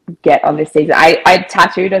even get on this season. I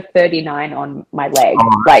tattooed a 39 on my leg,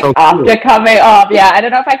 after coming off. Yeah, I don't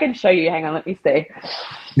know if I can show you. Hang on, let me see.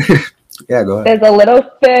 Yeah, go ahead. There's a little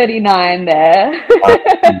 39 there.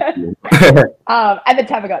 And the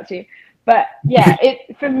Tamagotchi. But yeah,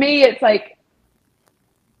 for me, it's like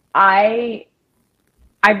I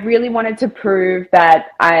really wanted to prove that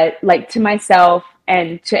I, like, to myself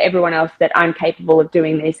and to everyone else that I'm capable of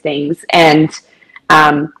doing these things. And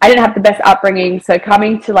I didn't have the best upbringing, so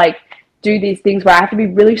coming to like do these things where I have to be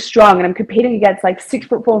really strong and I'm competing against like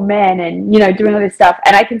 6'4" men and, you know, doing all this stuff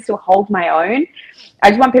and I can still hold my own. I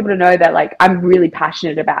just want people to know that, like, I'm really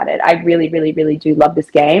passionate about it. I really, really, really do love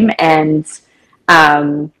this game. And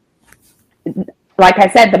like I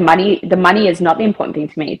said, the money is not the important thing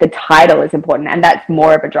to me. The title is important, and that's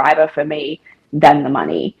more of a driver for me than the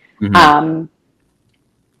money.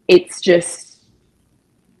 It's just,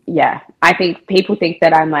 yeah, I think people think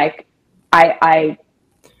that I'm like, I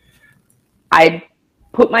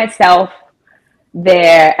put myself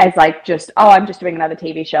there as like just, oh, I'm just doing another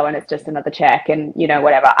TV show and it's just another check and, you know,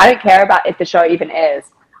 whatever. I don't care about if the show even airs.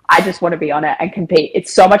 I just want to be on it and compete.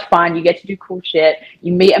 It's so much fun. You get to do cool shit.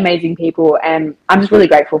 You meet amazing people, and I'm just really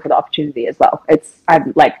grateful for the opportunity as well.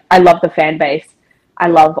 I love the fan base. I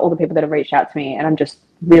love all the people that have reached out to me, and I'm just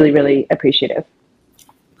really, really appreciative.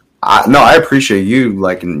 No, I appreciate you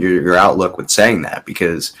like in your outlook with saying that,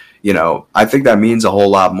 because I think that means a whole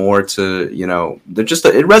lot more to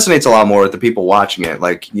it resonates a lot more with the people watching it.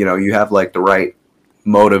 Like you have like the right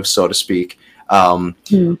motive, so to speak, as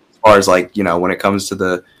far as like when it comes to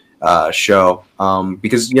the show,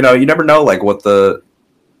 because you never know like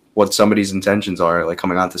what somebody's intentions are, like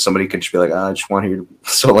coming on to somebody could just be like, I just want you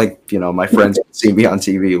so like my friends can see me on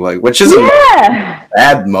TV, like, which isn't a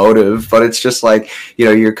bad motive, but it's just like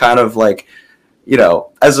you're kind of like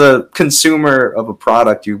as a consumer of a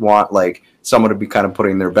product, you want like someone to be kind of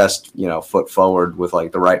putting their best foot forward with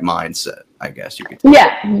like the right mindset, I guess you could say.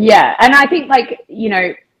 Yeah, and I think like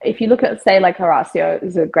if you look at, say, like Horacio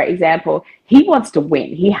is a great example. He wants to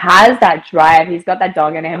win. He has that drive. He's got that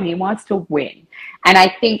dog in him. He wants to win. And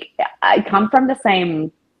I think I come from the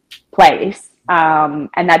same place. And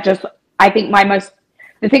that just, I think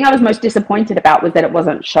the thing I was most disappointed about was that it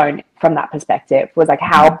wasn't shown from that perspective, was like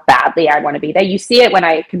how badly I want to be there. You see it when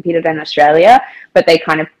I competed in Australia, but they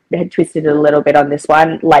kind of had twisted it a little bit on this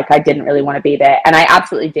one. Like I didn't really want to be there. And I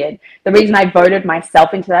absolutely did. The reason I voted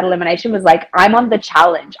myself into that elimination was like, I'm on the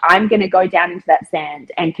challenge. I'm going to go down into that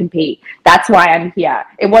sand and compete. That's why I'm here.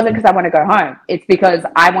 It wasn't because I want to go home. It's because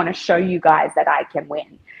I want to show you guys that I can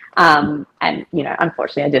win. And,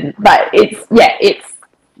 unfortunately I didn't, but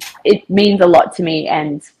it means a lot to me.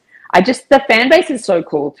 And the fan base is so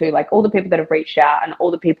cool too. Like all the people that have reached out and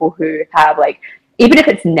all the people who have like, even if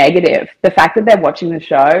it's negative, the fact that they're watching the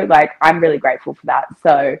show, like I'm really grateful for that.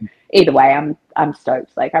 So either way, I'm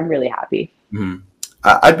stoked. Like I'm really happy. Mm-hmm.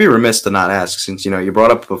 I'd be remiss to not ask, since you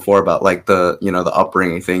brought up before about like the the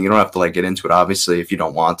upbringing thing. You don't have to like get into it obviously if you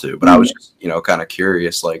don't want to, but I was just kind of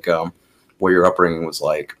curious like what your upbringing was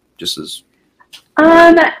like, just as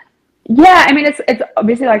yeah, I mean it's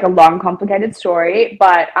obviously like a long complicated story,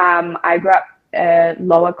 but I grew up a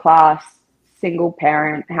lower class single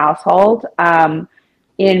parent household.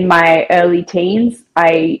 In my early teens,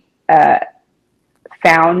 I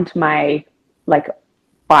found my like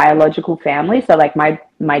biological family, so like my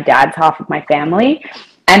dad's half of my family,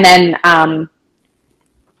 and then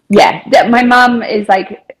my mom is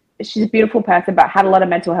like, she's a beautiful person but had a lot of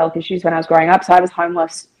mental health issues when I was growing up, so I was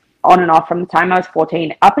homeless on and off from the time I was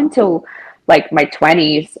 14 up until like my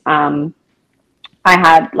 20s. I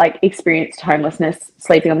had like experienced homelessness,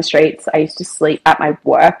 sleeping on the streets. I used to sleep at my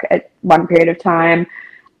work at one period of time.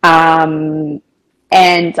 And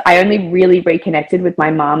I only really reconnected with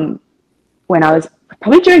my mom when I was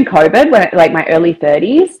probably during COVID, when like my early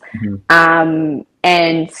 30s.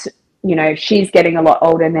 And she's getting a lot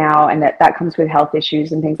older now, and that comes with health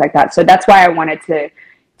issues and things like that. So that's why I wanted to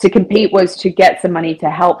compete, was to get some money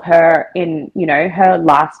to help her in her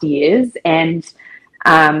last years. And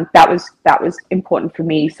that was important for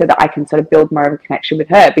me, so that I can sort of build more of a connection with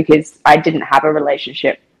her, because I didn't have a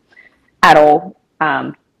relationship at all.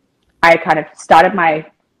 I kind of started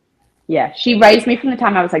she raised me from the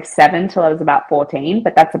time I was like 7 till I was about 14,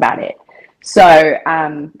 but that's about it. So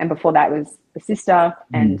and before that was a sister,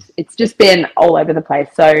 and it's just been all over the place.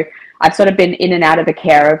 So I've sort of been in and out of the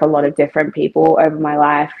care of a lot of different people over my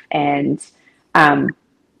life. And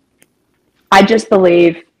I just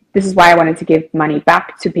believe this is why I wanted to give money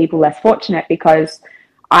back to people less fortunate, because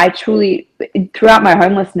I truly, throughout my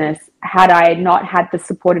homelessness, had I not had the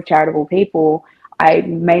support of charitable people, I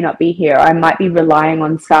may not be here. I might be relying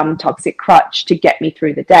on some toxic crutch to get me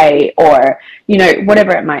through the day, or,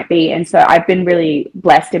 whatever it might be. And so I've been really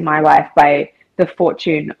blessed in my life by the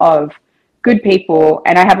fortune of good people,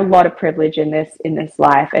 and I have a lot of privilege in this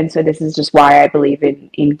life. And so this is just why I believe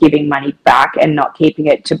in giving money back and not keeping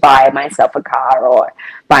it to buy myself a car or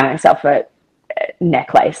buy myself a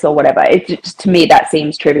necklace or whatever. It's just, to me, that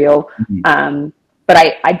seems trivial. But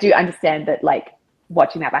I do understand that like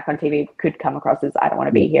watching that back on TV could come across as I don't want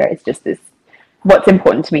to be here. It's just this, what's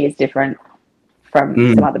important to me is different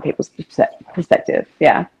from some other people's perspective.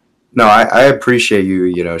 Yeah. No, I appreciate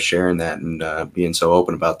you, sharing that and being so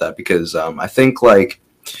open about that, because I think like,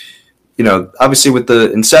 obviously with the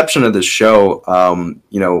inception of this show,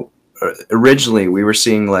 originally we were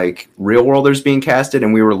seeing like real worlders being casted,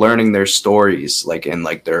 and we were learning their stories, like in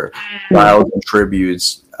like their trials and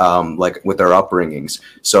tributes, like with their upbringings.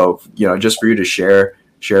 So, just for you to share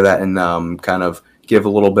that and kind of give a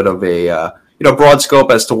little bit of a, broad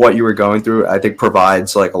scope as to what you were going through, I think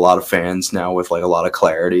provides like a lot of fans now with like a lot of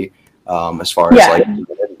clarity. As far as like,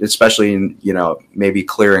 especially in, maybe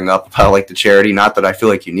clearing up about like the charity, not that I feel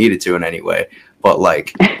like you needed to in any way, but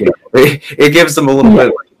like, it gives them a little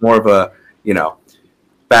bit more of a,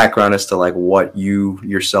 background as to like what you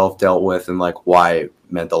yourself dealt with and like why it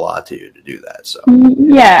meant a lot to you to do that. So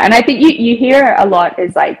yeah, and I think you hear a lot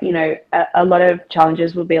is like, you know, a lot of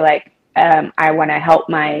challenges will be like, I want to help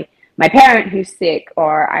my parent who's sick,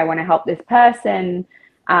 or I want to help this person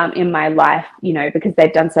in my life, you know, because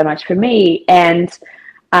they've done so much for me. And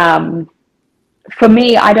for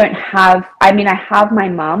me, I don't have, I mean, I have my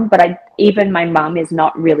mum, but even my mum is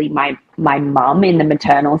not really my mum in the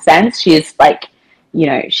maternal sense. She is like, you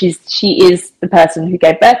know, she is the person who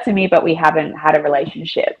gave birth to me, but we haven't had a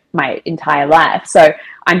relationship my entire life. So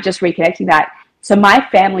I'm just reconnecting that. So my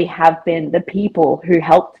family have been the people who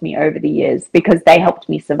helped me over the years because they helped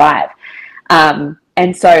me survive.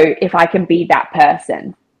 And so if I can be that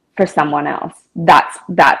person for someone else, that's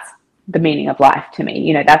the meaning of life to me.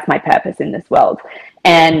 You know, that's my purpose in this world.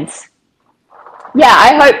 And yeah,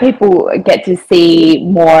 I hope people get to see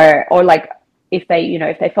more, or like, if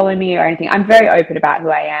they follow me or anything, I'm very open about who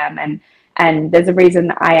I am, and there's a reason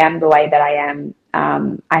I am the way that I am.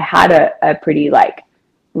 I had a pretty like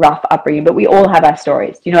rough upbringing, but we all have our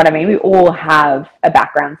stories. Do you know what I mean? We all have a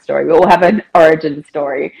background story. We all have an origin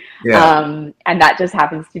story. yeah. And that just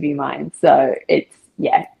happens to be mine. So it's,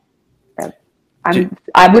 yeah.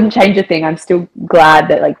 I wouldn't change a thing. I'm still glad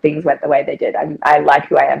that like things went the way they did. I like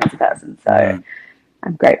who I am as a person. So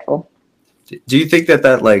I'm grateful. Do you think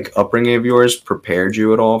that like upbringing of yours prepared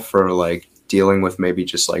you at all for like dealing with maybe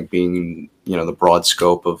just like being, you know, the broad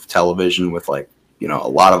scope of television with like, you know, a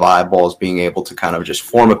lot of eyeballs being able to kind of just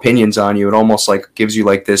form opinions on you? It almost like gives you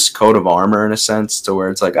like this coat of armor in a sense, to where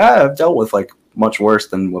it's like, I've dealt with like much worse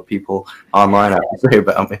than what people online have to say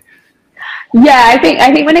about me. Yeah, I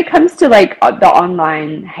think when it comes to like the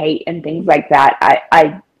online hate and things like that,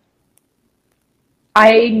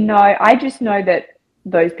 I just know that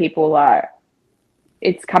those people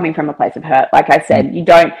it's coming from a place of hurt. Like I said,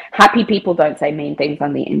 happy people don't say mean things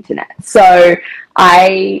on the internet. So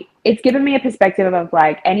it's given me a perspective of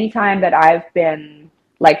like, anytime that I've been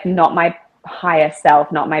like not my higher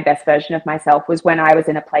self, not my best version of myself, was when I was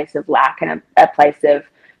in a place of lack and a place of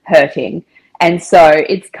hurting. And so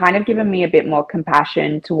it's kind of given me a bit more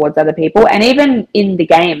compassion towards other people. And even in the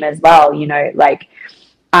game as well, you know, like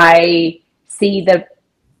I see the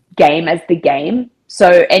game as the game.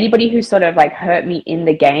 So anybody who sort of like hurt me in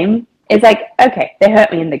the game is like, okay, they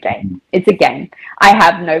hurt me in the game. It's a game. I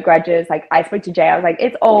have no grudges. Like I spoke to Jay, I was like,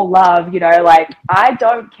 it's all love, you know, like I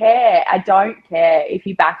don't care. I don't care if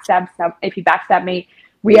you backstab me.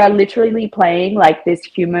 We are literally playing like this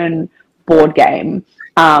human board game.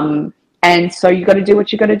 And so you got to do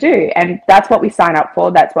what you got to do. And that's what we sign up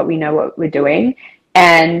for. That's what we know what we're doing.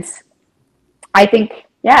 And I think,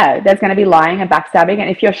 yeah, there's going to be lying and backstabbing.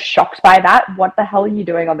 And if you're shocked by that, what the hell are you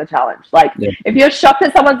doing on the challenge? Like, if you're shocked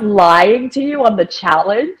that someone's lying to you on the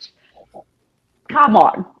challenge, come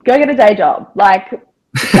on, go get a day job. Like,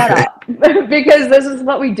 shut up. Because this is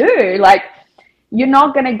what we do. Like, you're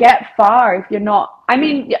not going to get far if you're not. I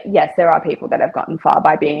mean, yes, there are people that have gotten far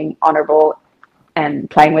by being honorable and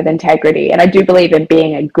playing with integrity. And I do believe in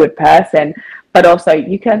being a good person. But also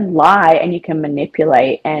you can lie and you can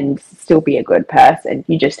manipulate and still be a good person.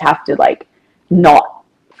 You just have to like not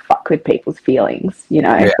fuck with people's feelings, you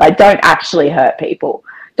know, like don't actually hurt people.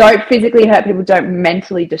 Don't physically hurt people. Don't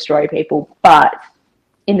mentally destroy people. But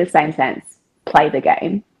in the same sense, play the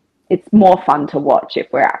game. It's more fun to watch if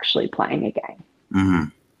we're actually playing a game. Mm-hmm.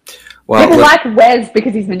 Well, people like Wes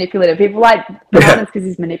because he's manipulative. People like Bananas because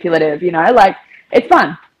he's manipulative, you know, like it's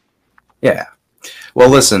fun. Yeah. Well,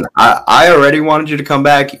 listen, I already wanted you to come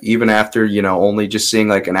back even after, you know, only just seeing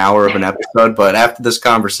like an hour of an episode. But after this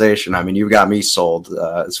conversation, I mean, you got me sold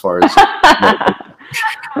as far as.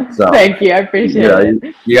 So, thank you. I appreciate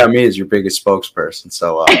it. You got me as your biggest spokesperson.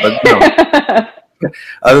 So, but no.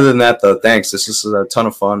 Other than that, though, thanks. This is a ton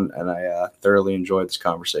of fun, and I thoroughly enjoyed this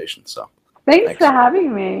conversation. So, thanks for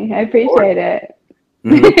having me. I appreciate it.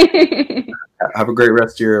 Mm-hmm. Have a great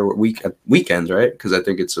rest of your weekends, right? Because I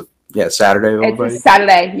think it's Saturday. It's a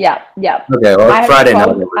Saturday. Yeah. Okay, well, it's Friday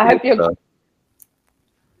night. I hope you.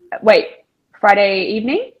 Wait, Friday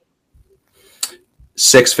evening.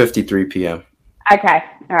 6:53 p.m. Okay,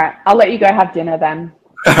 all right. I'll let you go have dinner then.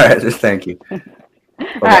 All right, thank you. All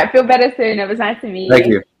right, feel better soon. It was nice to meet you. Thank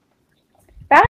you.